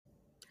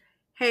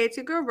Hey, it's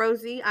your girl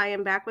Rosey. I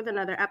am back with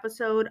another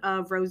episode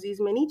of Rosie's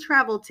Mini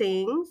Travel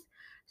Tings.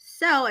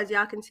 So, as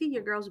y'all can see,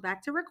 your girl's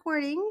back to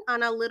recording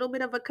on a little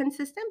bit of a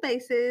consistent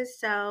basis.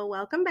 So,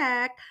 welcome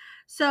back.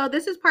 So,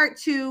 this is part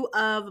two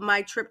of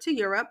my trip to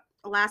Europe.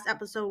 Last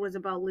episode was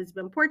about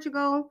Lisbon,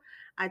 Portugal.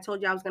 I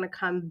told you I was going to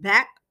come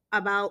back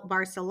about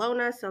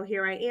Barcelona. So,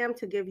 here I am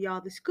to give y'all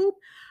the scoop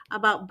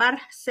about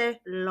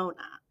Barcelona.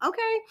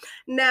 Okay.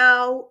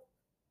 Now,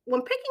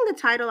 when picking the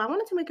title, I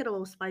wanted to make it a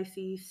little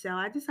spicy, so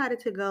I decided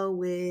to go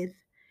with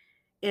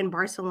in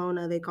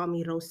Barcelona, they call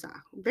me Rosa.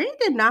 They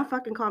did not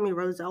fucking call me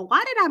Rosa.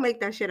 Why did I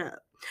make that shit up?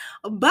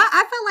 But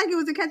I felt like it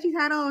was a catchy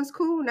title. It was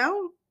cool.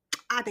 No,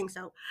 I think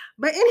so.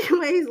 But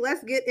anyways,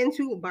 let's get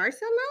into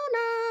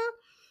Barcelona.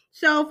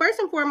 So first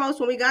and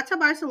foremost, when we got to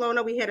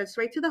Barcelona, we headed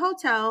straight to the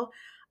hotel.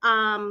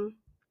 Um,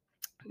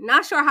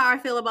 Not sure how I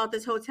feel about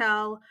this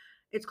hotel.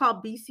 It's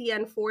called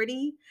BCN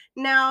 40.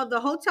 Now, the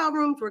hotel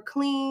rooms were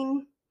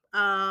clean,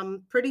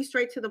 pretty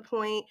straight to the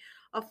point,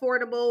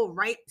 affordable,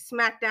 right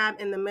smack dab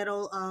in the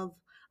middle of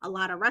a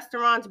lot of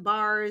restaurants,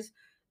 bars,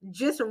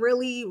 just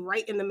really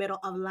right in the middle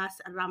of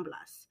Las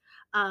Ramblas.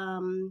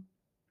 Um,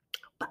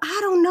 but I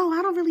don't know.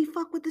 I don't really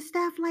fuck with the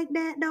staff like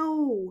that,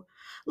 though.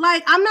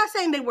 Like, I'm not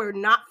saying they were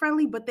not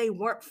friendly, but they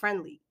weren't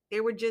friendly.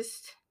 They were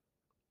just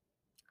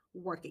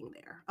working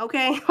there.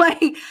 Okay.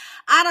 Like,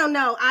 I don't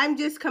know. I'm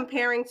just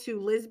comparing to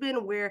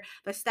Lisbon, where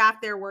the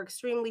staff there were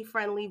extremely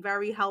friendly,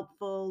 very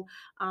helpful,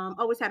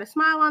 always had a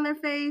smile on their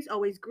face,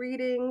 always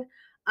greeting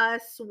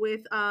us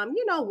with,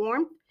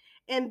 warmth.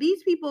 And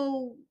these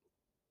people,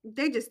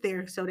 they're just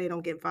there so they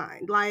don't get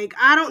fined. Like,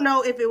 I don't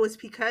know if it was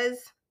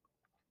because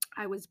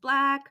I was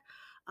black.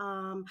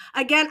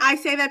 Again, I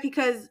say that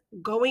because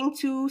going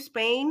to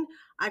Spain,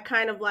 I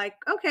kind of like,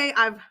 okay,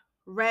 I've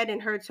read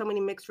and heard so many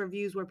mixed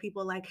reviews where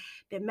people like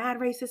they're mad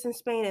racist in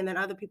Spain, and then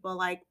other people are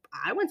like,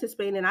 I went to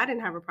Spain and I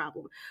didn't have a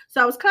problem.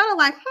 So I was kind of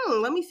like,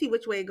 let me see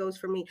which way it goes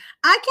for me.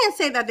 I can't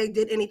say that they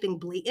did anything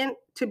blatant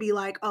to be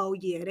like, oh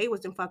yeah, they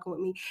wasn't fucking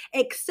with me,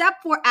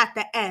 except for at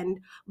the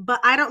end.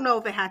 But I don't know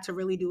if it had to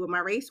really do with my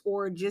race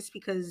or just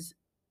because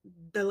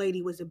the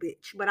lady was a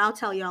bitch. But I'll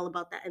tell y'all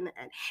about that in the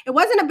end. It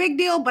wasn't a big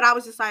deal, but I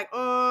was just like,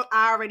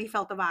 I already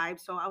felt the vibe.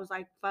 So I was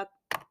like,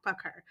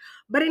 fuck her.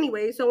 But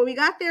anyway, so when we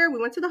got there, we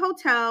went to the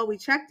hotel, we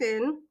checked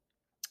in,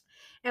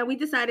 and we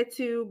decided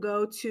to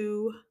go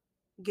to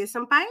get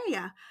some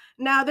paella.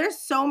 Now, there's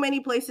so many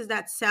places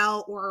that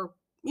sell or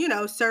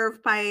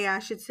serve paella, I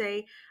should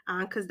say,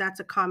 because that's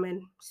a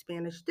common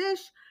Spanish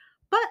dish.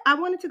 But I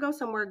wanted to go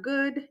somewhere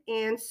good,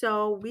 and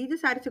so we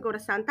decided to go to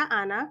Santa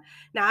Ana.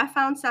 Now, I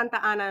found Santa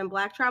Ana in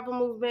Black Travel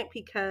Movement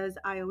because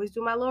I always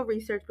do my little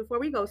research before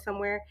we go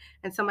somewhere,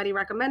 and somebody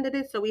recommended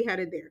it, so we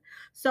headed there.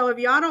 So, if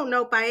y'all don't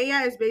know,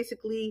 paella is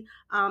basically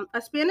a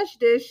Spanish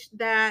dish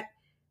that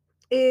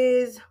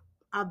is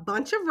a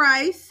bunch of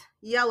rice,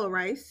 yellow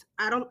rice.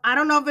 I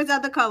don't know if it's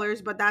other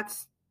colors, but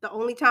that's the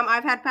only time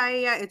I've had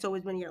paella. It's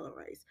always been yellow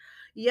rice.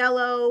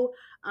 Yellow,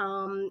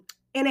 and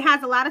it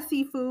has a lot of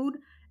seafood.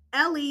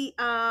 Ellie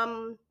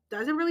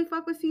doesn't really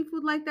fuck with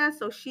seafood like that,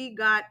 so she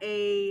got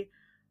I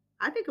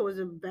think it was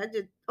a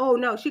oh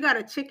no, she got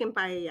a chicken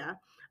paella.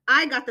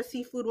 I got the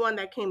seafood one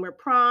that came with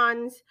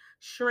prawns,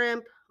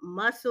 shrimp,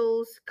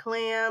 mussels,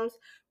 clams,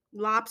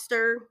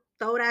 lobster.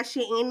 Throw that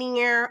shit in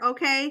there,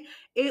 okay?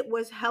 It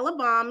was hella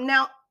bomb.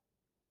 Now,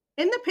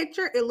 in the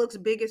picture, it looks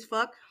big as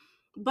fuck,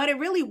 but it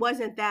really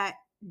wasn't that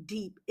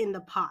deep in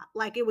the pot.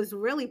 Like, it was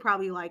really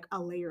probably like a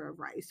layer of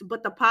rice,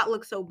 but the pot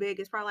looks so big,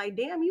 it's probably like,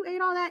 damn, you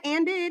ate all that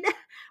and did.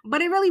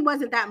 But it really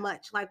wasn't that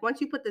much. Like,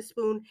 once you put the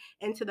spoon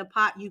into the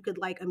pot, you could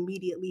like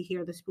immediately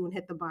hear the spoon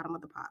hit the bottom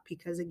of the pot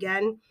because,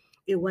 again,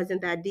 it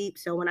wasn't that deep.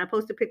 So when I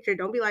post a picture,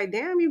 don't be like,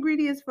 damn, you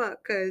greedy as fuck,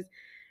 because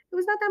it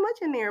was not that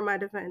much in there in my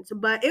defense.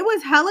 But it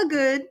was hella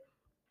good.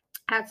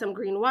 Had some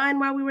green wine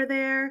while we were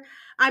there.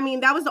 I mean,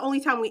 that was the only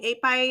time we ate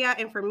paella,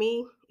 and for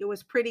me, it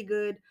was pretty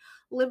good.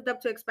 Lived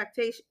up to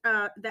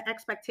the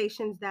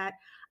expectations that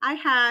I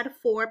had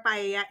for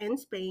paella in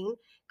Spain.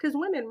 Because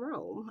when in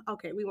Rome,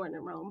 okay, we weren't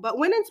in Rome, but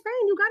when in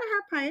Spain, you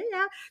gotta have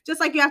paella.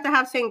 Just like you have to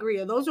have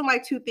sangria. Those are my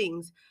two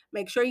things.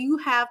 Make sure you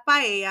have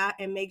paella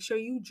and make sure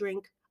you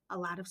drink a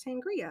lot of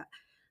sangria.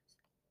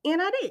 And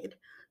I did.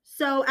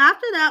 So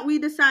after that, we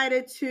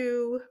decided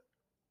to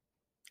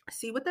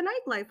see what the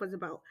nightlife was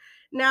about.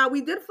 Now,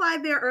 we did fly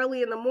there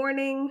early in the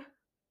morning.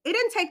 It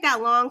didn't take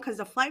that long because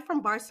the flight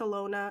from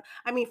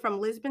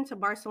Lisbon to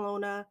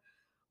Barcelona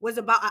was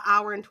about an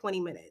hour and 20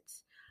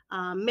 minutes,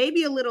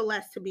 maybe a little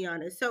less, to be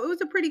honest. So it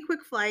was a pretty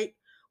quick flight,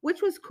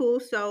 which was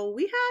cool. So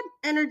we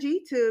had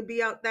energy to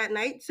be out that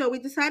night. So we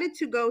decided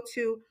to go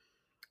to,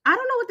 I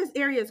don't know what this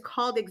area is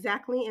called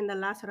exactly in the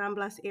Las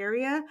Ramblas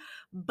area,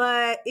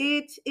 but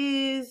it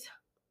is,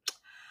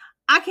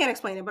 I can't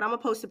explain it, but I'm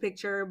gonna post a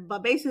picture.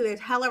 But basically, there's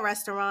hella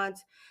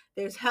restaurants,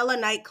 there's hella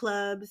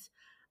nightclubs,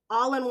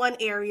 all in one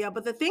area.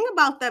 But the thing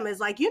about them is,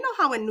 like, you know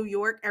how in New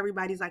York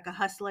everybody's like a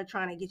hustler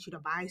trying to get you to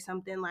buy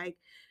something, like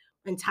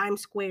in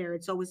Times Square.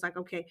 It's always like,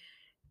 okay.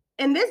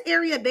 In this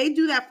area, they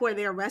do that for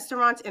their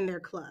restaurants and their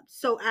clubs.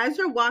 So as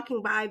you're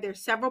walking by,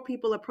 there's several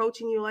people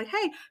approaching you like,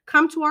 hey,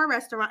 come to our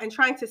restaurant, and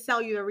trying to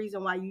sell you the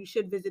reason why you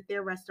should visit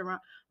their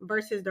restaurant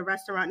versus the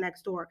restaurant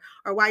next door,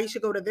 or why you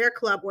should go to their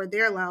club or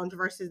their lounge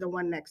versus the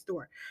one next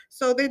door.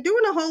 So they're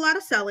doing a whole lot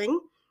of selling.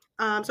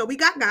 So we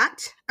got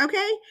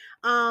okay.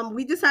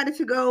 We decided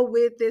to go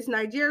with this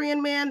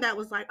Nigerian man that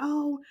was like,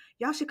 oh,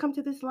 y'all should come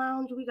to this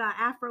lounge. We got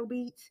Afro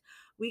beats.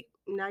 We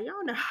now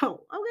y'all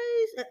know,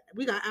 okay,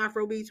 we got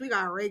Afro beats, we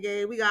got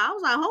reggae, we got. I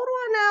was like, hold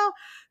on now.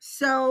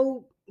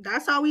 So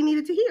that's all we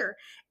needed to hear.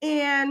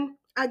 And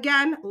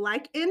again,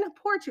 like in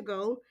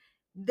Portugal,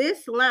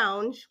 this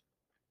lounge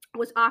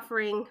was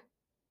offering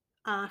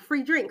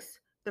free drinks.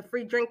 The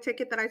free drink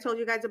ticket that I told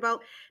you guys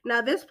about.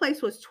 Now, this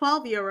place was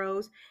 12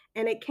 euros,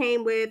 and it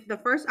came with the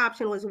first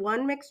option was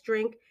one mixed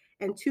drink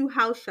and two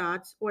house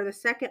shots, or the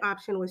second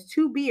option was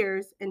two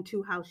beers and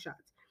two house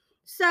shots.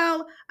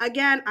 So,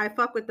 again, I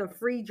fuck with the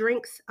free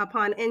drinks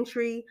upon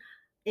entry.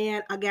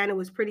 And again, it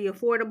was pretty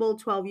affordable,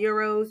 12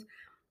 euros.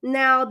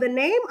 Now, the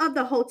name of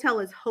the hotel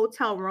is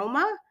Hotel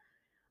Roma,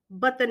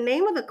 but the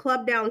name of the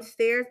club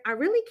downstairs, I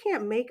really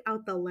can't make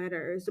out the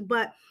letters.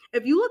 But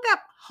if you look up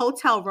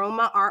Hotel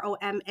Roma,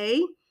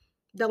 Roma,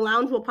 the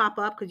lounge will pop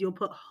up because you'll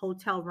put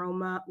Hotel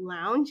Roma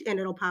Lounge and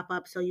it'll pop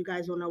up so you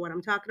guys will know what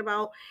I'm talking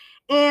about.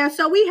 And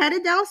so we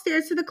headed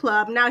downstairs to the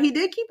club. Now, he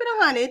did keep it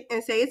 100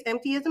 and say it's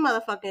empty as a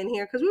motherfucker in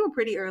here because we were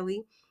pretty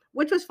early,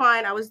 which was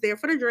fine. I was there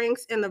for the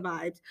drinks and the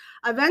vibes.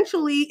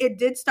 Eventually, it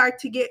did start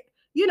to get,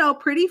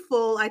 pretty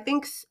full. I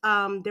think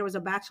there was a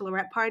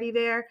bachelorette party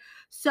there.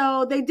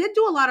 So they did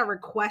do a lot of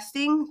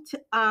requesting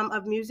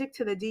of music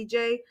to the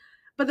DJ,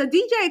 but the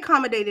DJ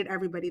accommodated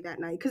everybody that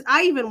night. Because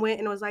I even went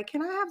and was like,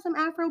 "Can I have some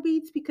Afro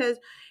beats?" Because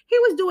he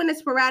was doing it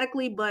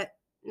sporadically, but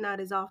not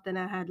as often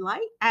as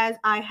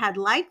I had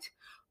liked.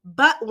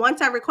 But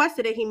once I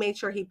requested it, he made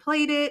sure he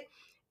played it.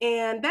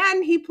 And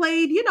then he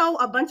played,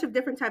 a bunch of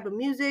different type of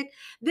music.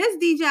 This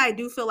DJ I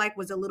do feel like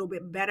was a little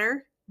bit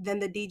better than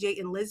the DJ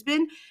in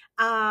Lisbon.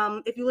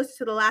 If you listen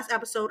to the last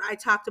episode, I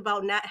talked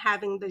about not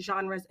having the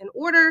genres in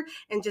order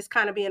and just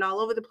kind of being all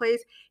over the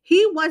place.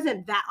 He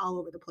wasn't that all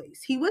over the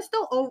place. He was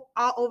still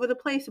all over the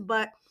place,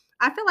 but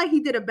I feel like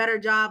he did a better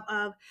job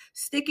of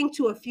sticking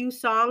to a few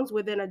songs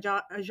within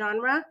a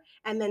genre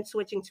and then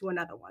switching to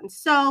another one.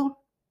 So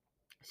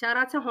shout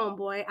out to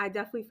Homeboy. I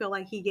definitely feel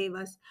like he gave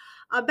us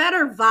a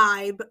better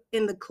vibe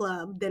in the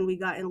club than we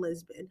got in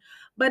Lisbon.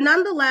 But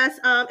nonetheless,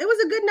 it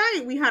was a good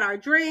night. We had our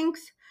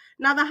drinks.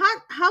 Now, the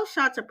hot house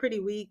shots are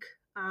pretty weak.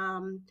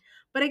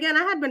 But again,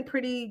 I had been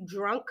pretty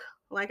drunk,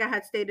 like I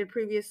had stated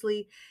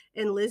previously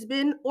in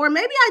Lisbon. Or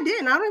maybe I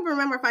didn't. I don't even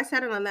remember if I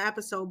said it on the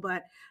episode.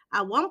 But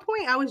at one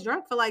point, I was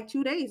drunk for like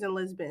 2 days in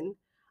Lisbon.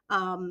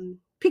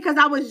 Because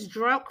I was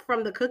drunk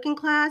from the cooking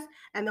class,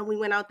 and then we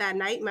went out that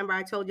night. Remember,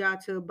 I told y'all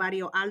to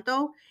Barrio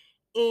Alto,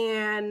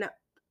 and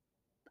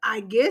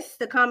I guess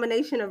the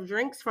combination of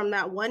drinks from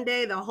that one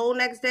day, the whole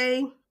next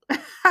day,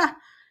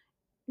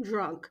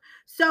 drunk.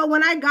 So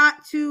when I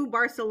got to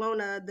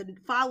Barcelona the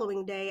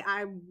following day,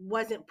 I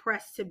wasn't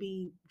pressed to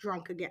be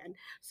drunk again.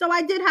 So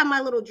I did have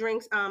my little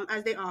drinks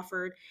as they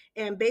offered,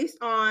 and based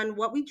on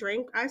what we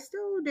drank, I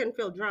still didn't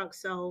feel drunk.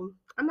 So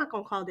I'm not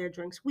gonna call their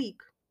drinks weak,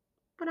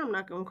 but I'm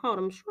not gonna call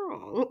them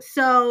strong.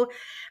 So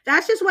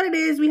that's just what it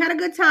is. We had a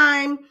good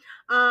time.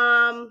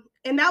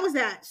 And that was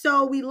that.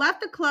 So we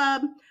left the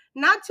club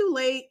not too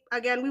late.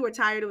 Again, we were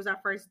tired. It was our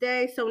first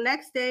day. So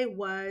next day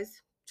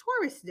was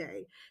tourist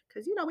day.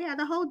 Because we had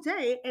the whole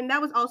day. And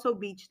that was also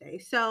beach day.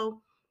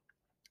 So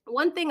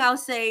one thing I'll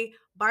say,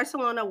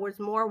 Barcelona was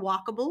more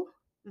walkable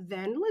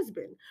than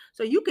Lisbon.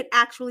 So you could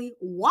actually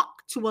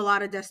walk to a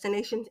lot of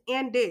destinations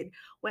and did.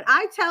 When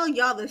I tell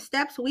y'all the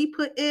steps we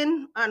put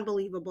in,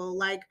 unbelievable.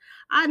 Like,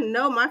 I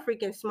know my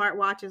freaking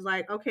smartwatch is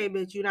like, okay,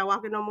 bitch, you not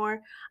walking no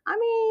more. I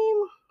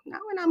mean,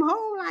 not when I'm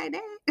home like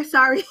that.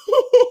 Sorry.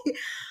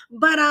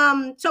 But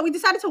so we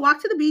decided to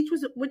walk to the beach,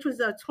 which was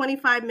a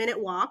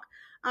 25-minute walk.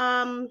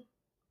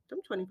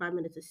 Some 25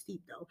 minutes is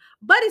steep though,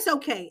 but it's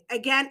okay.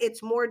 Again,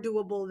 it's more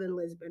doable than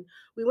Lisbon.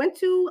 We went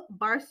to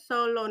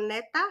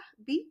Barceloneta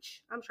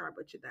Beach. I'm sure I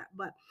butchered that,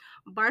 but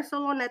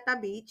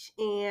Barceloneta Beach,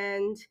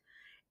 and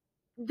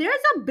there's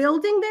a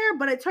building there,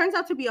 but it turns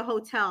out to be a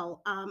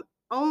hotel.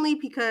 Only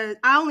because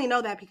I only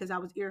know that because I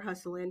was ear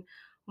hustling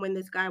when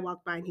this guy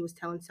walked by and he was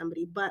telling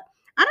somebody. But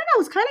I don't know,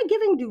 it's kind of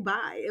giving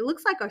Dubai. It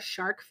looks like a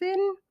shark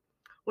fin.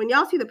 When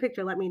y'all see the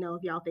picture, let me know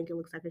if y'all think it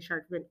looks like a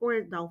shark fin or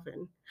a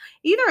dolphin.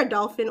 Either a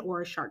dolphin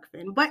or a shark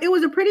fin. But it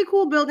was a pretty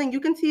cool building. You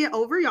can see it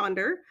over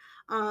yonder.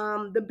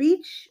 The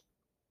beach,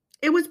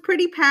 it was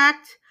pretty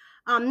packed.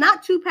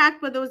 Not too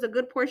packed, but there was a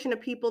good portion of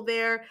people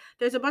there.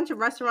 There's a bunch of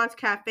restaurants,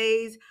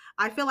 cafes.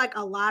 I feel like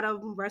a lot of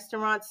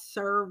restaurants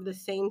serve the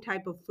same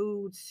type of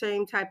food,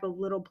 same type of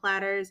little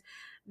platters.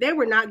 They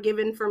were not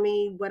given for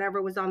me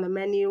whatever was on the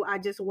menu. I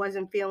just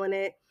wasn't feeling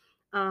it.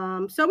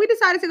 So we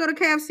decided to go to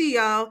KFC,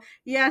 y'all.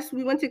 Yes,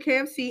 we went to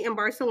KFC in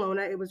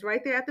Barcelona. It was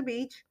right there at the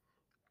beach.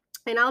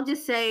 And I'll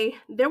just say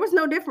there was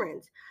no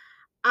difference.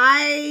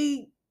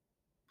 I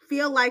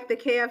feel like the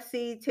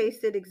KFC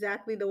tasted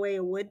exactly the way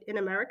it would in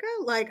America.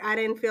 Like I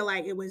didn't feel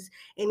like it was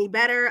any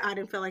better. I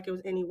didn't feel like it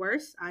was any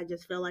worse. I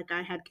just feel like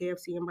I had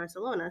KFC in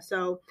Barcelona.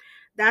 So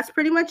that's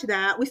pretty much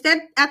that. We stayed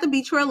at the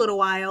beach for a little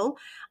while.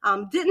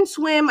 Didn't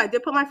swim. I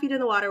did put my feet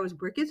in the water. It was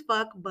brick as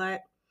fuck,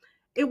 but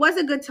it was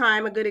a good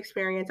time, a good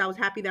experience. I was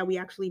happy that we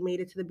actually made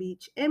it to the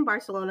beach in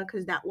Barcelona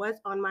because that was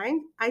on my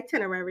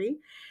itinerary.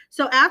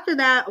 So after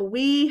that,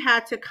 we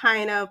had to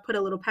kind of put a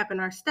little pep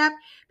in our step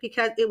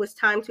because it was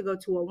time to go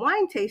to a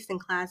wine tasting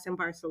class in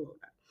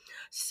Barcelona.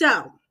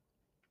 So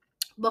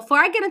before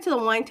I get into the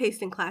wine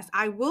tasting class,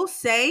 I will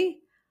say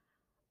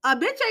a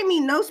bitch ain't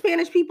meet no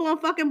Spanish people in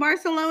fucking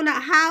Barcelona.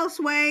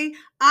 Houseway.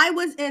 I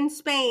was in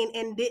Spain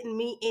and didn't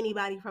meet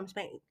anybody from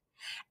Spain.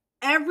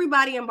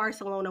 Everybody in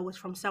Barcelona was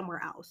from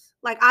somewhere else.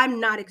 Like, I'm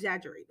not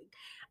exaggerating.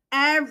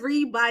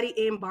 Everybody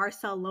in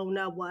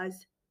Barcelona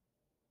was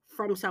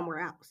from somewhere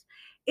else.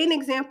 An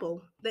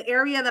example, the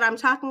area that I'm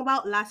talking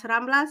about, Las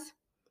Ramblas.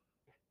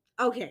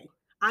 Okay,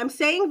 I'm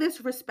saying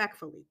this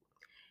respectfully.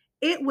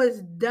 It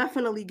was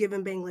definitely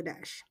given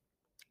Bangladesh.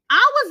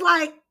 I was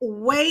like,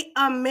 wait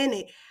a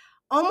minute.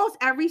 Almost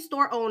every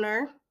store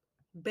owner,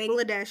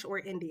 Bangladesh or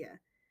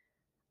India.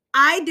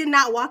 I did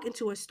not walk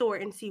into a store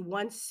and see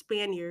one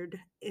Spaniard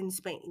in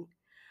Spain. And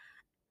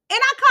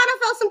I kind of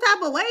felt some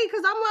type of way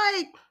because I'm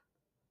like,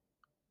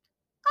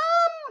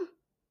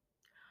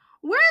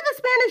 where are the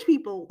Spanish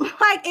people?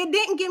 Like, it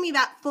didn't give me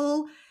that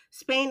full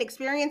Spain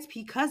experience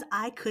because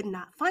I could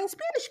not find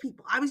Spanish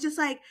people. I was just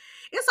like,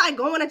 it's like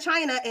going to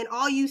China and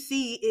all you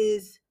see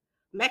is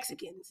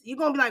Mexicans. You're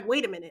going to be like,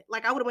 wait a minute.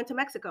 Like, I would have went to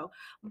Mexico.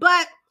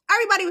 But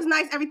everybody was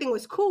nice. Everything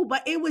was cool.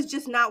 But it was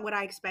just not what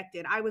I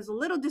expected. I was a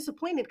little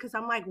disappointed because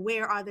I'm like,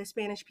 where are the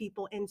Spanish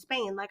people in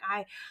Spain? Like,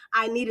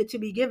 I needed to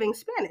be giving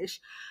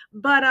Spanish.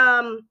 But,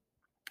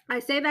 I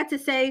say that to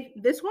say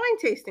this wine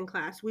tasting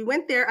class. We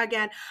went there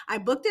again. I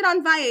booked it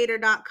on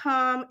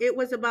Viator.com. It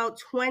was about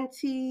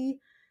 $24.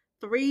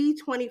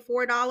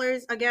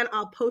 Again,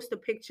 I'll post a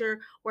picture,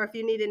 or if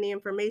you need any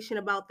information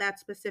about that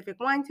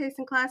specific wine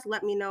tasting class,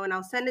 let me know and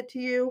I'll send it to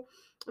you.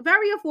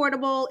 Very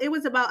affordable. It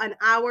was about an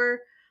hour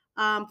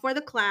for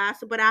the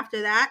class, but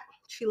after that,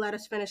 she let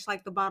us finish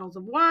like the bottles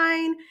of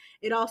wine.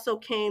 It also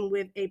came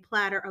with a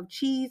platter of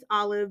cheese,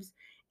 olives,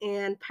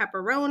 and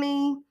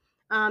pepperoni.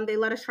 They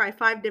let us try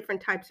 5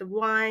 different types of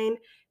wine,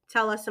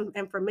 tell us some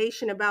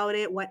information about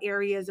it, what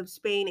areas of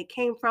Spain it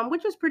came from,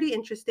 which was pretty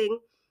interesting.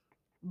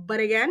 But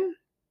again,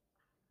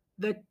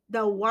 the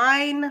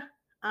wine,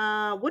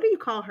 what do you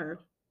call her?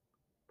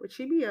 Would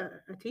she be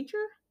a teacher?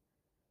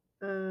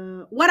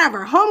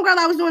 Whatever. Homegirl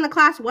I was doing the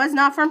class was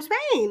not from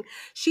Spain.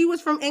 She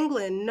was from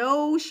England.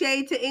 No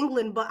shade to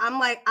England, but I'm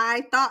like,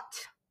 I thought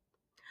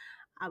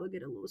I would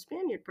get a little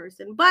Spaniard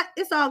person, but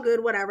it's all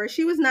good. Whatever.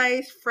 She was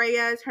nice.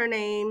 Freya is her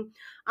name.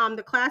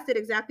 The class did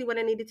exactly what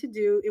I needed to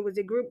do. It was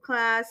a group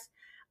class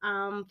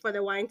for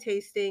the wine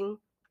tasting.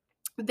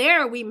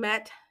 There we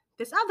met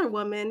this other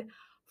woman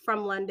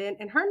from London,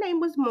 and her name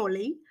was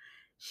Molly.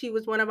 She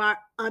was one of our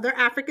other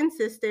African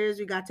sisters.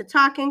 We got to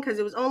talking because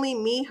it was only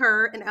me,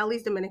 her, and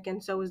Ellie's Dominican.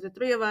 So it was the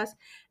 3 of us,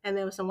 and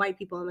there was some white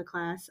people in the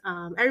class.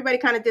 Everybody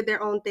kind of did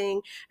their own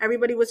thing.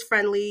 Everybody was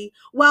friendly.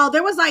 Well,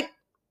 there was like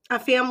a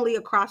family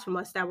across from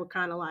us that were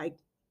kind of like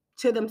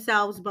to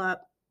themselves,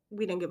 but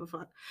we didn't give a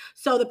fuck.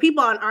 So the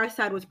people on our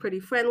side was pretty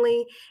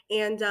friendly.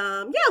 And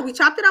yeah, we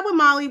chopped it up with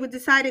Molly. We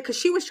decided, because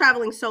she was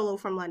traveling solo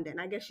from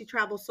London. I guess she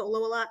travels solo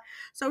a lot.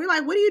 So we're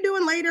like, what are you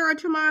doing later or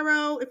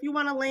tomorrow if you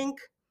want to link?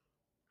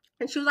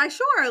 And she was like,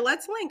 sure,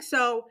 let's link.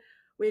 So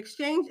we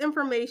exchanged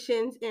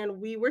informations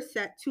and we were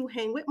set to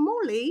hang with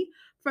Molly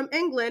from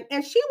England.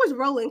 And she was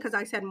rolling because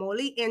I said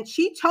Molly. And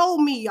she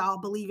told me,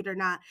 y'all, believe it or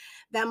not,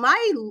 that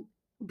my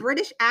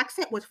British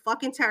accent was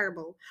fucking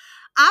terrible.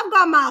 I've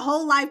got my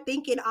whole life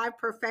thinking I've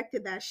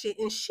perfected that shit.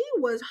 And she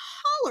was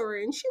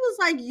hollering. She was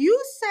like, you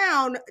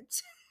sound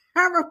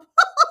terrible.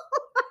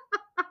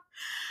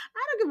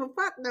 I don't give a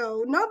fuck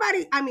though.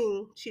 Nobody, I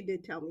mean, she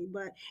did tell me,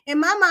 but in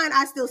my mind,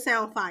 I still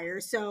sound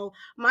fire. So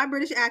my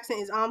British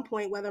accent is on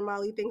point, whether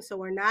Molly thinks so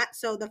or not.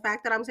 So the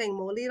fact that I'm saying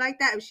Molly like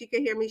that, if she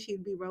could hear me,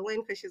 she'd be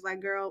rolling because she's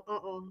like, girl,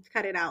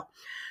 cut it out.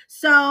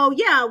 So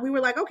yeah, we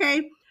were like,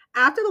 okay.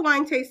 After the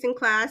wine tasting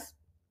class,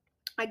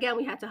 again,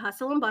 we had to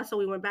hustle and bustle.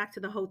 We went back to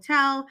the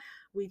hotel.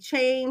 We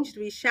changed,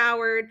 we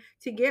showered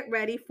to get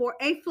ready for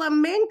a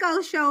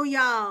flamenco show,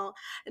 y'all.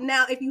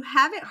 Now, if you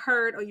haven't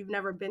heard or you've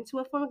never been to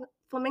a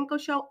flamenco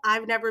show,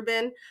 I've never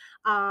been,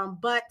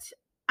 but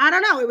I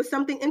don't know. It was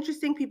something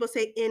interesting. People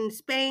say in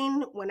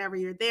Spain, whenever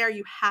you're there,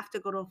 you have to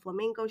go to a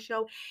flamenco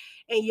show.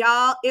 And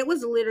y'all, it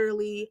was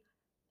literally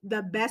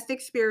the best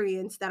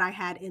experience that I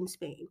had in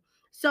Spain.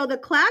 So the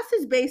class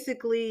is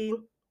basically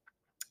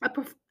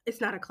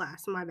it's not a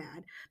class, my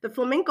bad. The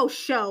flamenco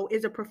show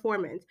is a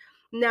performance.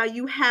 Now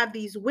you have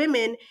these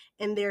women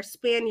in their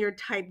Spaniard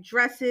type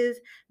dresses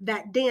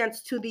that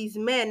dance to these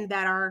men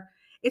that are,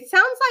 it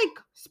sounds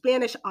like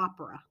Spanish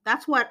opera.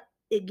 That's what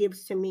it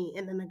gives to me.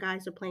 And then the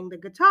guys are playing the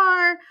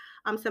guitar,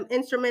 some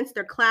instruments,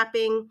 they're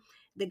clapping.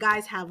 The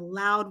guys have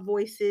loud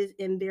voices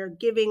and they're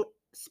giving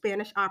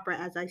Spanish opera,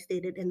 as I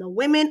stated, and the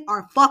women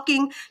are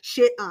fucking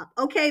shit up.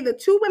 Okay, the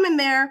two women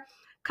there,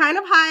 kind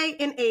of high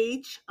in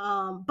age,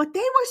 but they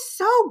were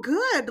so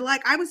good.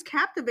 Like, I was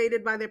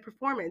captivated by their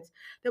performance.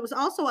 There was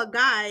also a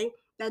guy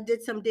that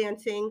did some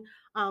dancing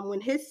when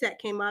his set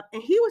came up,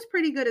 and he was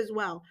pretty good as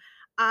well.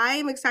 I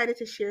am excited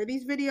to share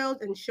these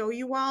videos and show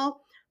you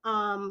all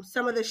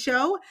some of the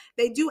show.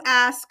 They do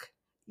ask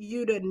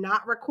you to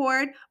not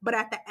record, but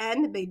at the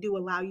end they do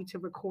allow you to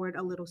record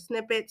a little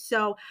snippet.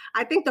 So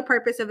I think the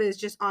purpose of it is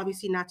just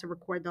obviously not to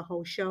record the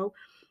whole show.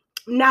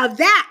 Now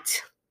that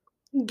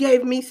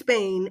gave me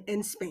Spain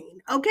in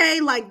Spain.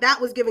 Okay, like that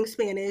was giving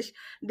Spanish.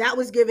 That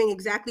was giving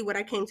exactly what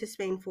I came to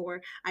Spain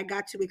for. I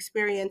got to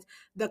experience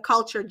the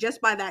culture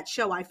just by that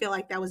show. I feel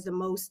like that was the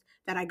most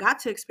that I got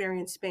to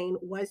experience Spain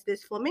was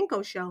this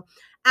flamenco show.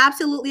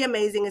 Absolutely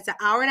amazing. It's an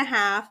hour and a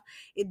half.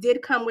 It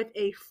did come with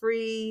a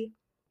free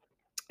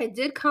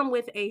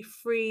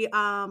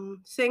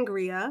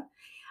sangria.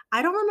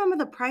 I don't remember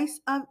the price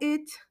of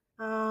it.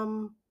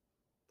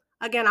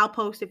 Again, I'll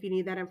post if you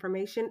need that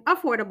information.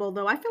 Affordable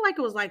though. I feel like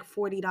it was like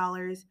 $40.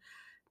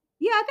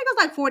 Yeah, I think it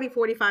was like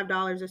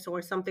 $45 or so,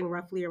 or something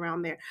roughly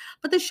around there.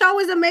 But the show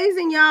is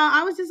amazing, y'all.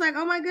 I was just like,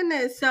 oh my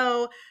goodness.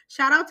 So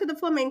shout out to the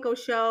flamenco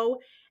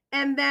show.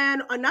 And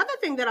then another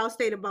thing that I'll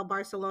state about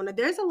Barcelona,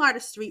 there's a lot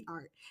of street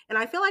art. And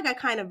I feel like I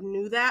kind of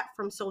knew that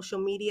from social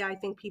media. I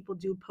think people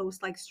do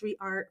post like street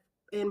art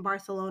in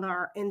Barcelona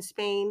or in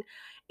Spain.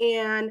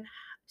 And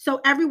so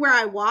everywhere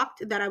I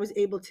walked that I was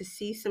able to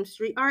see some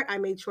street art, I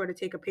made sure to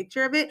take a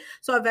picture of it.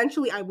 So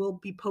eventually I will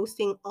be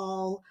posting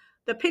all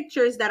the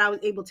pictures that I was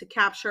able to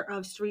capture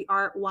of street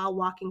art while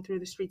walking through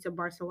the streets of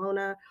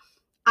Barcelona.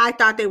 I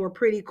thought they were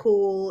pretty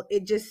cool.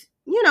 It just,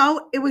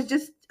 it was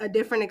just a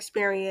different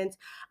experience.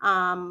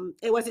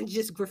 It wasn't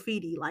just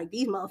graffiti. Like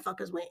these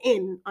motherfuckers went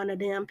in on the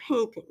damn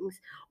paintings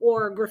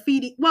or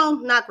graffiti. Well,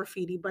 not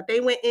graffiti, but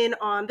they went in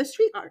on the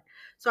street art.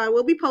 So I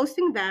will be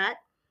posting that.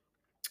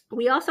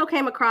 We also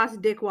came across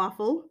Dick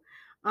Waffle.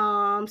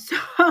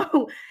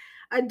 So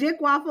a Dick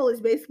Waffle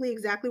is basically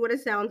exactly what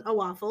it sounds, a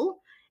waffle.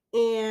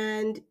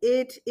 And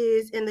it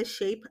is in the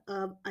shape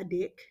of a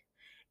dick.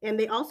 And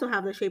they also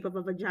have the shape of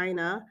a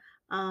vagina.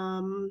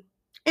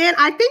 And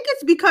I think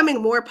it's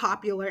becoming more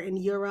popular in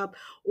Europe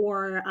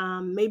or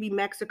maybe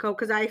Mexico,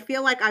 because I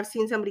feel like I've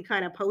seen somebody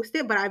kind of post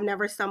it, but I've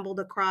never stumbled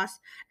across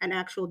an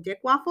actual dick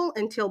waffle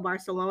until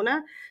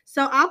Barcelona.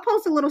 So I'll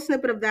post a little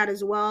snippet of that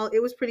as well.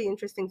 It was pretty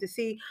interesting to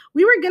see.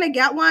 We were going to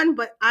get one,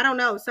 but I don't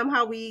know.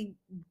 Somehow we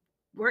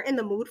weren't in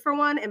the mood for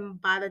one.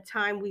 And by the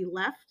time we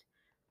left,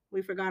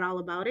 we forgot all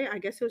about it. I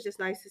guess it was just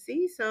nice to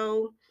see.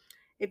 So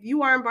if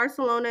you are in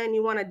Barcelona and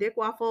you want a dick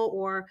waffle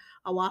or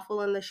a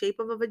waffle in the shape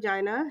of a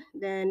vagina,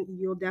 then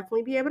you'll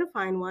definitely be able to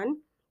find one.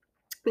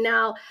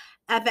 Now,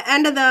 at the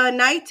end of the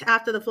night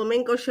after the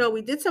flamenco show,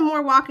 we did some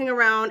more walking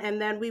around,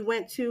 and then we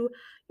went to,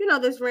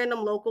 this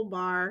random local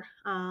bar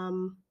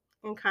and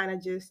kind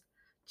of just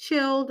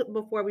chilled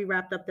before we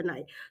wrapped up the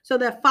night. So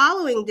the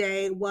following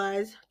day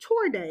was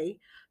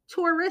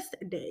tourist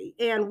day,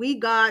 and we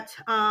got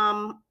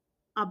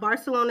a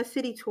Barcelona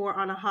city tour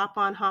on a hop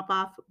on, hop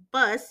off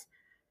bus,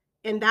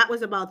 and that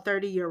was about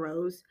 30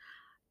 euros.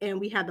 And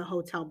we had the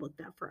hotel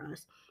booked out for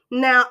us.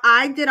 Now,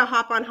 I did a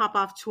hop on, hop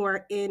off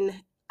tour in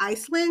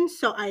Iceland,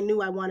 so I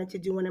knew I wanted to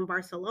do one in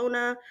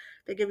Barcelona.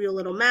 They give you a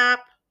little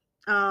map.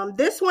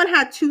 This one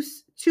had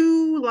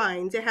two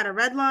lines. It had a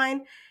red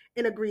line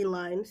and a green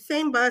line.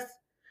 Same bus.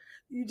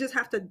 You just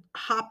have to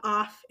hop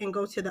off and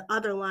go to the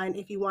other line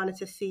if you wanted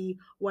to see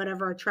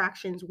whatever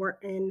attractions were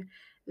in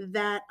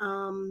that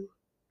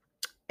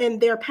in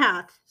their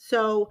path.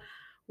 So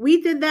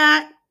we did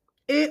that.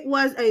 It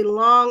was a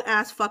long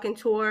ass fucking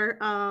tour.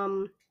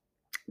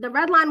 The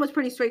red line was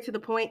pretty straight to the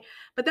point,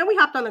 but then we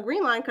hopped on the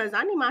green line because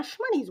I need my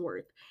money's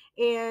worth.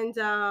 And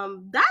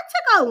that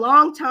took a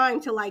long time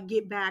to like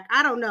get back.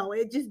 I don't know.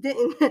 It just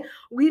didn't,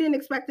 we didn't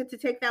expect it to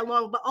take that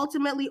long. But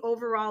ultimately,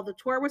 overall, the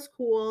tour was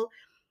cool.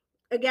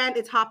 Again,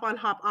 it's hop on,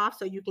 hop off,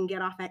 so you can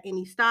get off at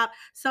any stop.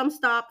 Some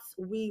stops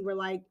we were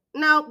like,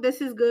 no,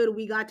 this is good.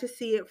 We got to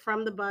see it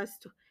from the bus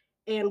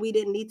and we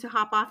didn't need to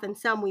hop off. And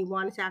some we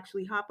wanted to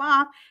actually hop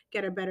off,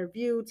 get a better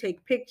view,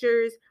 take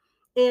pictures.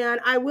 And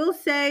I will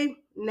say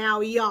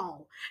now,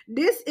 y'all,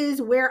 this is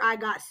where I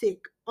got sick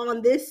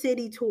on this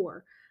city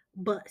tour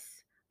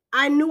bus.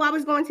 I knew I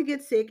was going to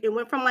get sick. It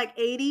went from like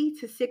 80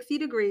 to 60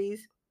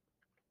 degrees.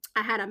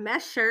 I had a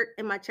mesh shirt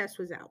and my chest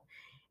was out.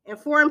 And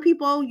foreign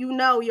people,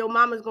 your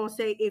mama's gonna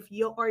say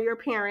your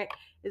parent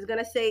is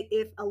gonna say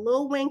if a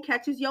little wind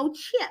catches your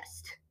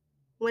chest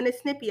when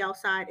it's snippy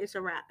outside, it's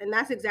a wrap. And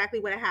that's exactly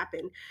what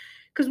happened.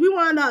 Because we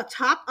were on the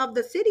top of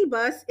the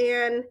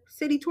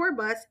city tour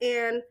bus,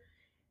 and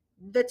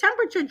the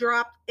temperature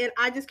dropped, and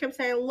I just kept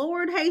saying,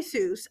 Lord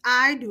Jesus,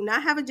 I do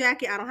not have a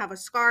jacket. I don't have a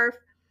scarf.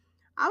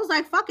 I was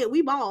like, fuck it,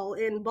 we ball.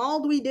 And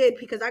balled we did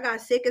because I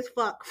got sick as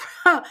fuck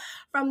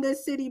from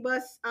this city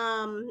bus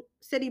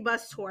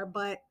tour.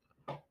 But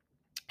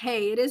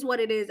Hey, it is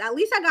what it is. At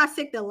least I got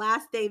sick the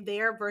last day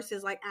there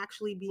versus like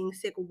actually being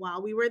sick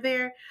while we were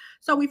there.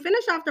 So we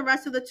finished off the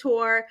rest of the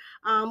tour.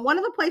 One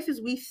of the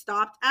places we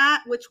stopped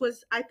at, which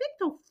was I think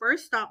the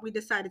first stop we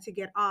decided to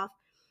get off,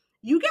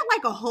 you get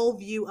like a whole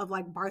view of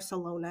like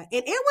Barcelona,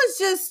 and it was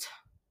just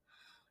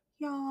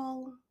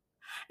y'all.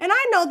 And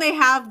I know they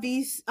have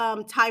these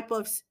type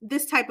of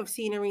this type of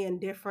scenery in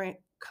different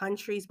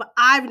countries, but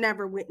I've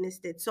never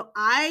witnessed it. So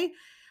I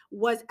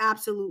was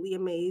absolutely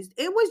amazed.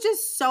 It was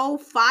just so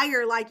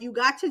fire. Like you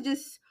got to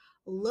just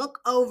look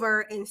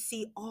over and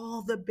see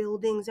all the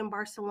buildings in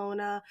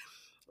Barcelona.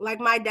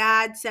 Like my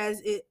dad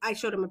says it, I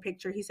showed him a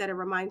picture. He said it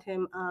reminded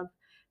him of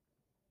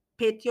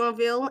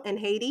Pétionville in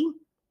Haiti.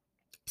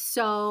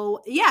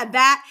 So yeah,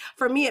 that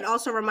for me, it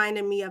also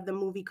reminded me of the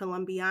movie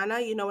Colombiana.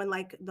 You know, in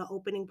like the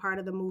opening part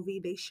of the movie,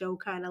 they show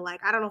kind of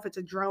like, I don't know if it's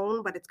a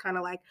drone, but it's kind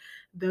of like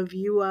the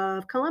view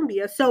of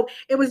Colombia. So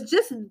it was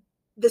just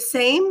the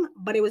same,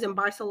 but it was in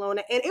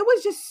Barcelona, and it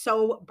was just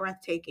so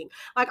breathtaking.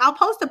 Like I'll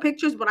post the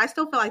pictures, but I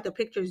still feel like the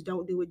pictures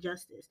don't do it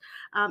justice.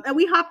 And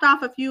we hopped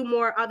off a few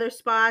more other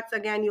spots.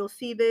 Again, you'll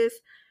see this.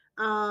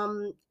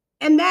 Um,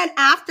 and then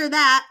after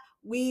that,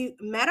 we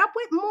met up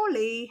with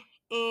Molly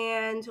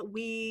and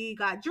we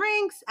got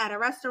drinks at a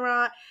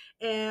restaurant,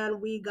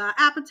 and we got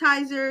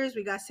appetizers,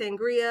 we got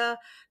sangria,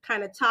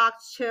 kind of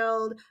talked,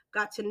 chilled,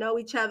 got to know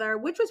each other,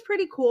 which was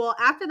pretty cool.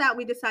 After that,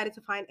 we decided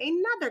to find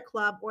another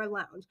club or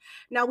lounge.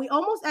 Now we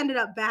almost ended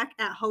up back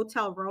at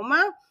Hotel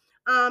Roma,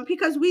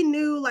 because we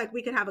knew like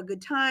we could have a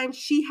good time.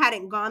 She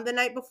hadn't gone the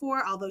night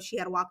before, although she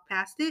had walked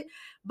past it,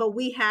 but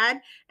we had.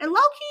 And low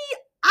key,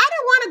 I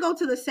didn't want to go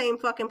to the same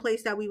fucking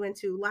place that we went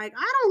to. Like,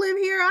 I don't live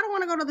here. I don't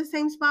want to go to the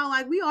same spot.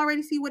 Like, we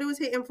already see what it was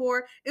hitting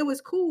for. It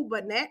was cool,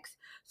 but next.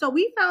 So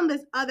we found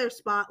this other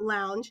spot,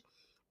 lounge,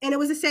 and it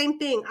was the same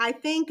thing. I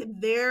think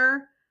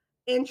their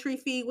entry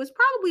fee was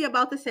probably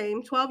about the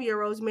same, 12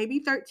 euros, maybe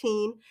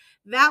 13.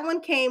 That one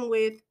came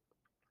with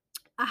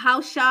a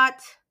house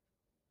shot,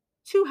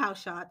 two house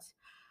shots,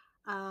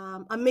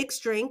 a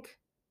mixed drink.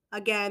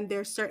 Again,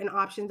 there's certain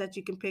options that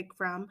you can pick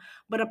from,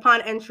 but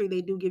upon entry,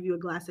 they do give you a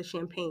glass of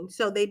champagne.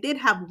 So they did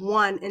have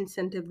one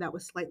incentive that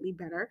was slightly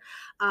better.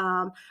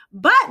 But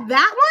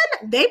that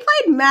one, they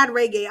played mad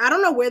reggae. I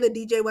don't know where the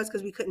DJ was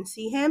because we couldn't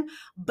see him,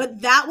 but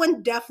that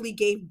one definitely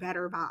gave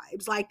better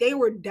vibes. Like they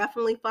were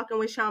definitely fucking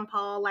with Sean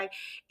Paul. Like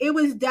it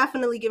was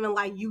definitely giving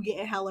like you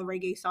getting hella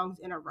reggae songs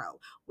in a row,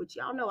 which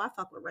y'all know I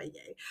fuck with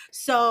reggae.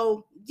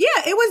 So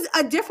yeah, it was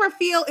a different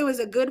feel. It was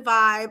a good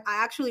vibe.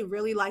 I actually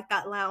really liked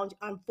that lounge.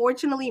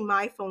 Unfortunately,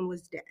 my phone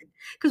was dead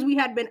because we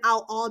had been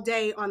out all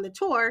day on the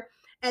tour.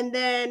 And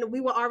then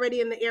we were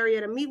already in the area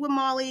to meet with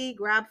Molly,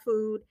 grab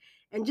food,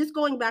 and just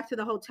going back to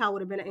the hotel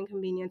would have been an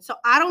inconvenience. So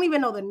I don't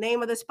even know the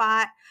name of the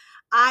spot.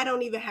 I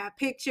don't even have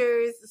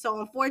pictures. So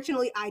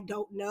unfortunately, I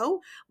don't know.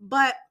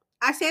 But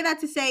I say that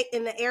to say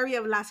in the area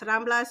of Las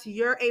Ramblas,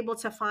 you're able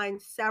to find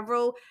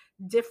several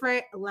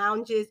different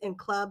lounges and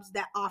clubs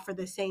that offer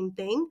the same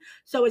thing.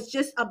 So it's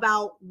just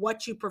about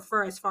what you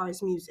prefer as far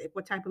as music,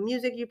 what type of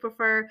music you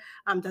prefer.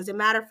 Does it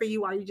matter for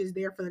you? Are you just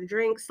there for the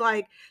drinks?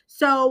 Like,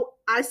 so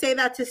I say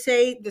that to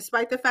say,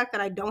 despite the fact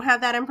that I don't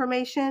have that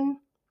information,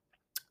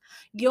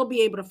 you'll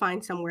be able to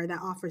find somewhere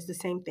that offers the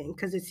same thing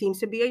because it seems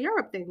to be a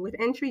Europe thing. With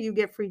entry, you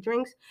get free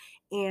drinks,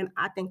 and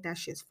I think that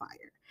shit's fire.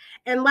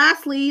 And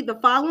lastly, the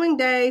following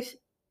day,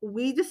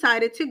 we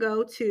decided to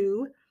go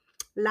to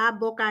La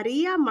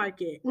Bocaria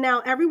Market.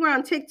 Now, everywhere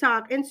on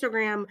TikTok,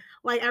 Instagram,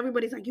 like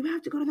everybody's like, you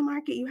have to go to the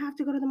market. You have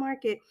to go to the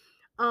market.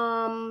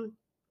 Um,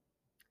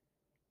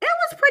 it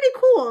was pretty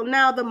cool.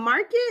 Now, the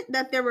market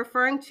that they're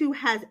referring to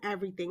has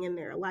everything in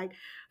there, like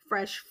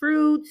fresh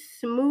fruits,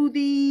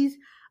 smoothies,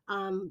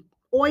 um,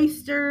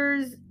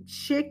 oysters,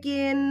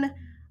 chicken,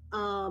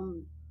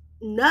 um,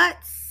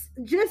 nuts,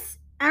 just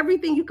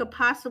everything you could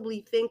possibly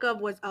think of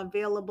was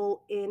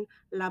available in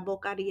La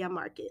Bocaria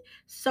Market.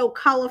 So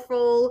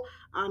colorful,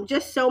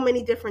 just so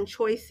many different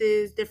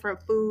choices,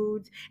 different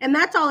foods. And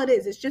that's all it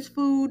is. It's just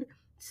food,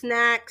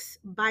 snacks,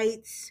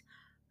 bites.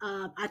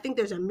 I think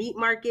there's a meat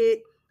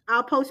market.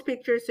 I'll post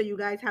pictures so you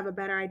guys have a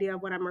better idea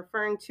of what I'm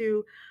referring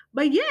to.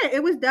 But yeah,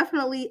 it was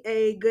definitely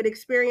a good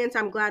experience.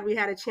 I'm glad we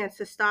had a chance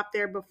to stop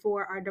there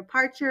before our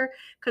departure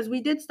because we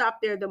did stop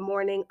there the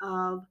morning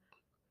of,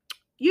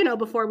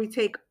 before we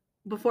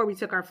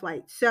took our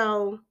flight.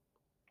 So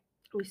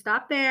we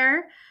stopped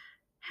there,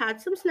 had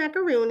some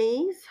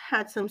snackaroonies,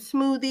 had some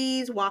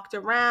smoothies, walked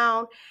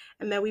around,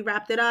 and then we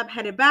wrapped it up,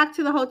 headed back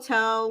to the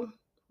hotel,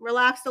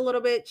 relaxed a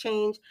little bit,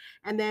 changed,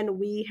 and then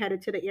we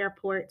headed to the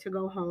airport to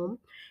go home.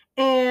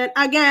 And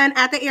again,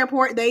 at the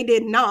airport, they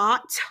did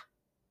not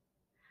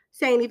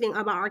say anything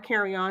about our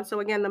carry-on. So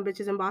again, them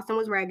bitches in Boston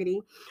was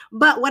raggedy.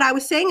 But what I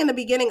was saying in the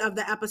beginning of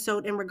the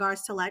episode in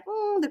regards to like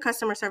the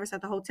customer service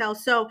at the hotel.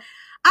 So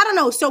I don't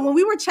know. So when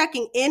we were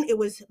checking in, it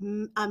was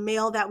a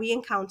male that we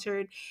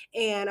encountered,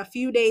 and a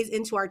few days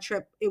into our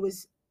trip, it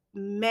was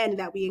men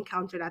that we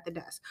encountered at the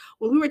desk.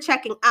 When we were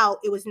checking out,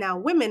 it was now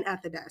women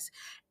at the desk.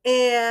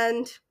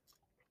 And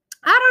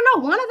I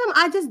don't know. One of them,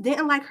 I just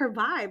didn't like her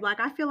vibe. Like,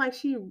 I feel like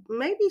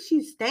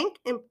she stank.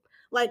 And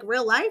like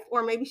real life,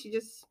 or maybe she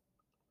just,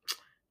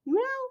 you know.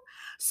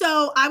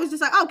 So I was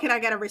just like, oh, can I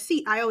get a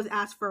receipt? I always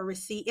ask for a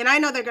receipt, and I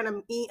know they're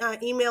gonna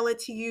email it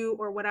to you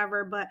or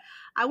whatever, but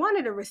I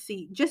wanted a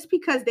receipt just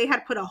because they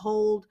had put a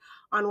hold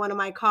on one of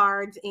my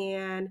cards,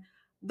 and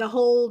the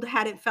hold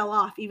hadn't fell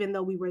off even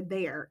though we were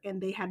there,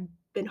 and they had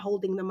been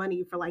holding the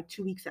money for like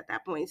 2 weeks at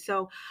that point.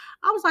 So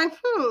I was like,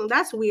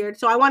 that's weird.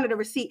 So I wanted a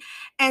receipt.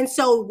 And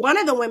so one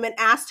of the women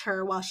asked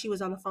her while she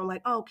was on the phone,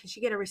 like, oh, can she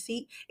get a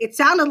receipt? It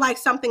sounded like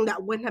something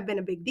that wouldn't have been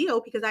a big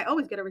deal because I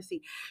always get a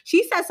receipt.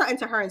 She said something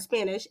to her in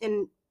Spanish,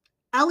 and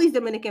Ellie's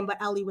Dominican,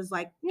 but Ellie was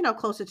like,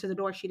 closer to the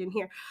door. She didn't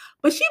hear.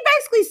 But she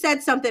basically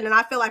said something, and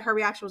I feel like her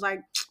reaction was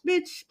like,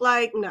 bitch,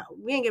 like, no,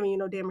 we ain't giving you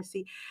no damn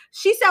receipt.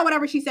 She said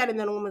whatever she said, and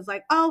then the woman was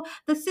like, oh,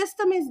 the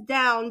system is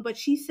down, but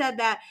she said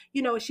that,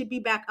 it should be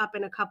back up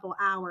in a couple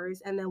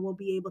hours, and then we'll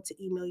be able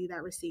to email you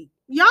that receipt.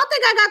 Y'all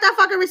think I got that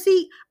fucking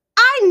receipt?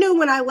 I knew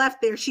when I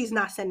left there, she's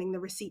not sending the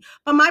receipt.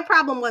 But my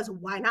problem was,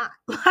 why not?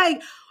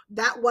 Like,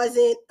 that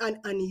wasn't an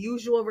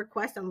unusual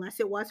request unless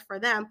it was for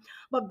them.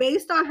 But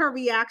based on her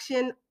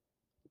reaction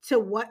to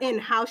what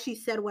and how she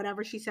said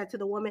whatever she said to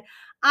the woman,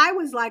 I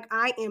was like,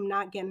 I am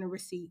not getting a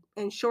receipt.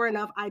 And sure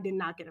enough, I did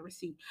not get a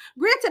receipt.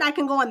 Granted, I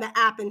can go on the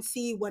app and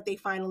see what they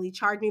finally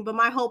charged me, but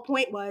my whole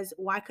point was,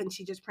 why couldn't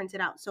she just print it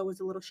out? So it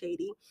was a little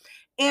shady.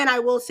 And I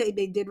will say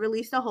they did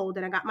release the hold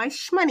and I got my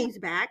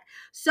shmoneys back.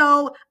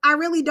 So I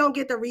really don't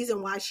get the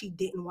reason why she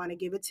didn't want to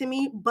give it to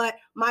me. But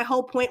my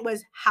whole point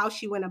was how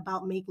she went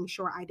about making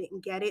sure I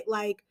didn't get it.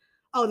 Like,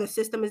 oh, the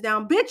system is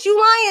down. Bitch, you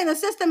lying. The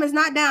system is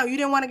not down. You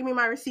didn't want to give me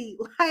my receipt.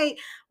 Like,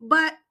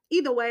 but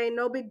either way,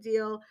 no big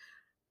deal.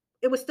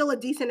 It was still a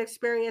decent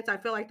experience. I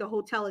feel like the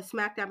hotel is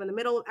smack dab in the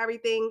middle of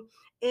everything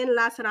in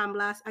Las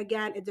Ramblas.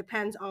 Again, it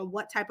depends on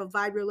what type of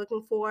vibe you're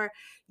looking for.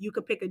 You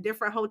could pick a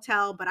different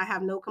hotel, but I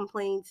have no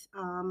complaints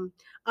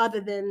other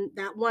than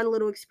that one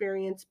little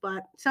experience.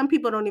 But some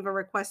people don't even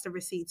request a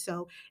receipt,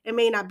 so it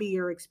may not be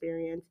your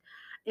experience.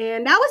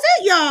 And that was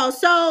it, y'all.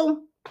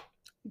 So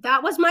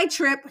that was my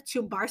trip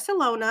to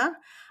Barcelona.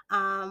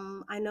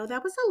 I know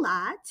that was a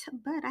lot,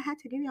 but I had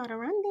to give y'all the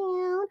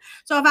rundown.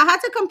 So if I had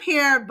to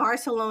compare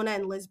Barcelona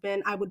and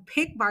Lisbon, I would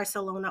pick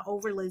Barcelona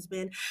over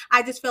Lisbon.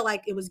 I just feel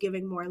like it was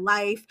giving more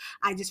life.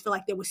 I just feel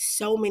like there was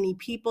so many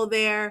people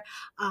there.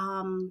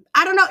 I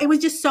don't know. It was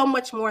just so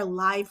much more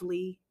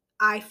lively,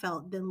 I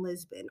felt, than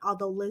Lisbon,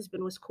 although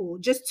Lisbon was cool.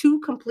 Just two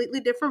completely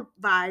different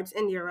vibes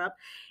in Europe.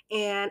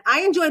 And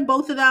I enjoyed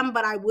both of them,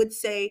 but I would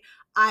say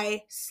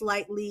I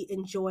slightly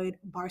enjoyed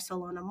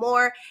Barcelona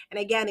more. And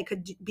again, it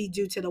could be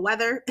due to the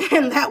weather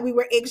and that we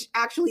were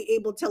actually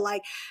able to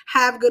like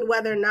have good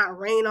weather, not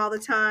rain all the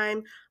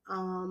time.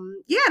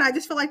 Yeah, and I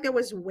just feel like there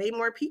was way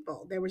more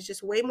people. There was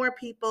just way more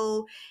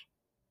people,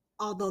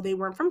 although they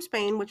weren't from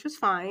Spain, which was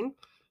fine.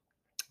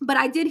 But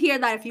I did hear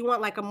that if you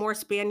want like a more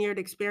Spaniard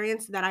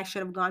experience, that I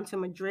should have gone to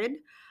Madrid.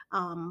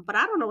 But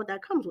I don't know what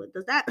that comes with.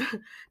 Does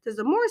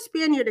the more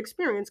Spaniard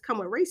experience come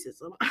with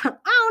racism? I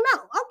don't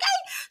know. Okay.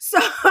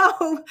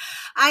 So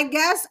I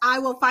guess I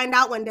will find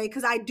out one day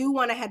because I do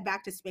want to head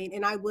back to Spain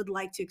and I would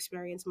like to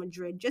experience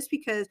Madrid just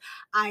because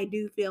I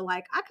do feel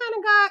like I kind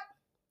of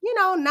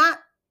got, not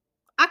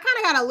I kind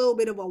of got a little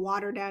bit of a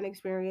watered down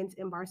experience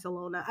in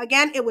Barcelona.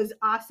 Again, it was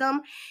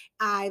awesome.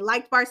 I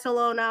liked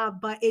Barcelona,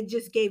 but it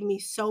just gave me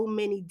so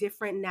many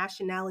different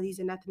nationalities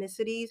and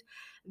ethnicities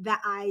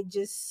that I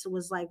just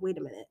was like, wait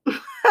a minute.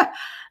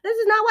 This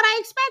is not what I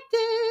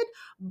expected.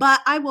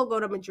 But I will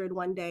go to Madrid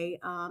one day,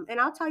 and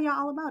I'll tell you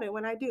all about it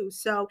when I do.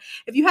 So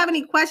if you have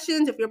any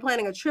questions, if you're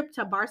planning a trip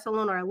to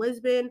Barcelona or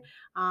Lisbon,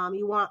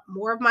 you want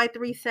more of my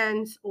 3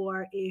 cents,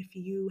 or if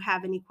you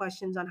have any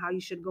questions on how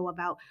you should go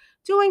about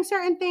doing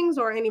certain things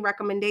or any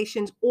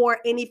recommendations or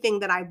anything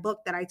that I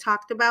booked that I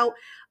talked about,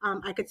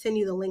 I could send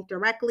you the link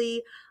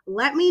directly.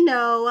 Let me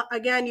know.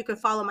 Again, you can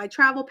follow my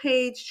travel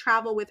page,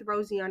 Travel with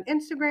Rosey, on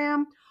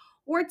Instagram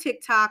or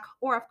TikTok,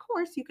 or of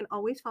course, you can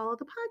always follow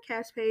the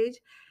podcast page,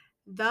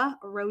 The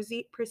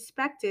Rosey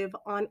Perspective,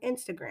 on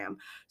Instagram.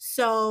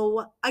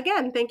 So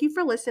again, thank you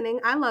for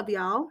listening. I love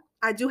y'all.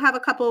 I do have a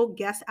couple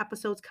guest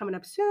episodes coming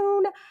up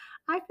soon.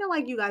 I feel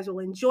like you guys will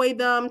enjoy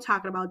them,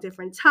 talking about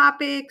different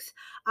topics.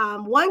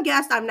 One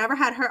guest, I've never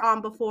had her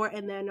on before,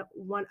 and then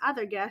one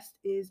other guest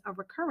is a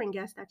recurring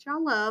guest that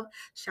y'all love.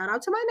 Shout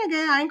out to my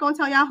nigga. I ain't gonna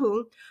tell y'all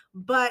who,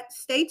 but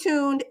stay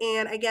tuned.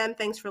 And again,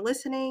 thanks for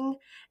listening.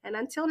 And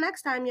until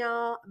next time,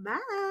 y'all,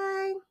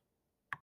 bye.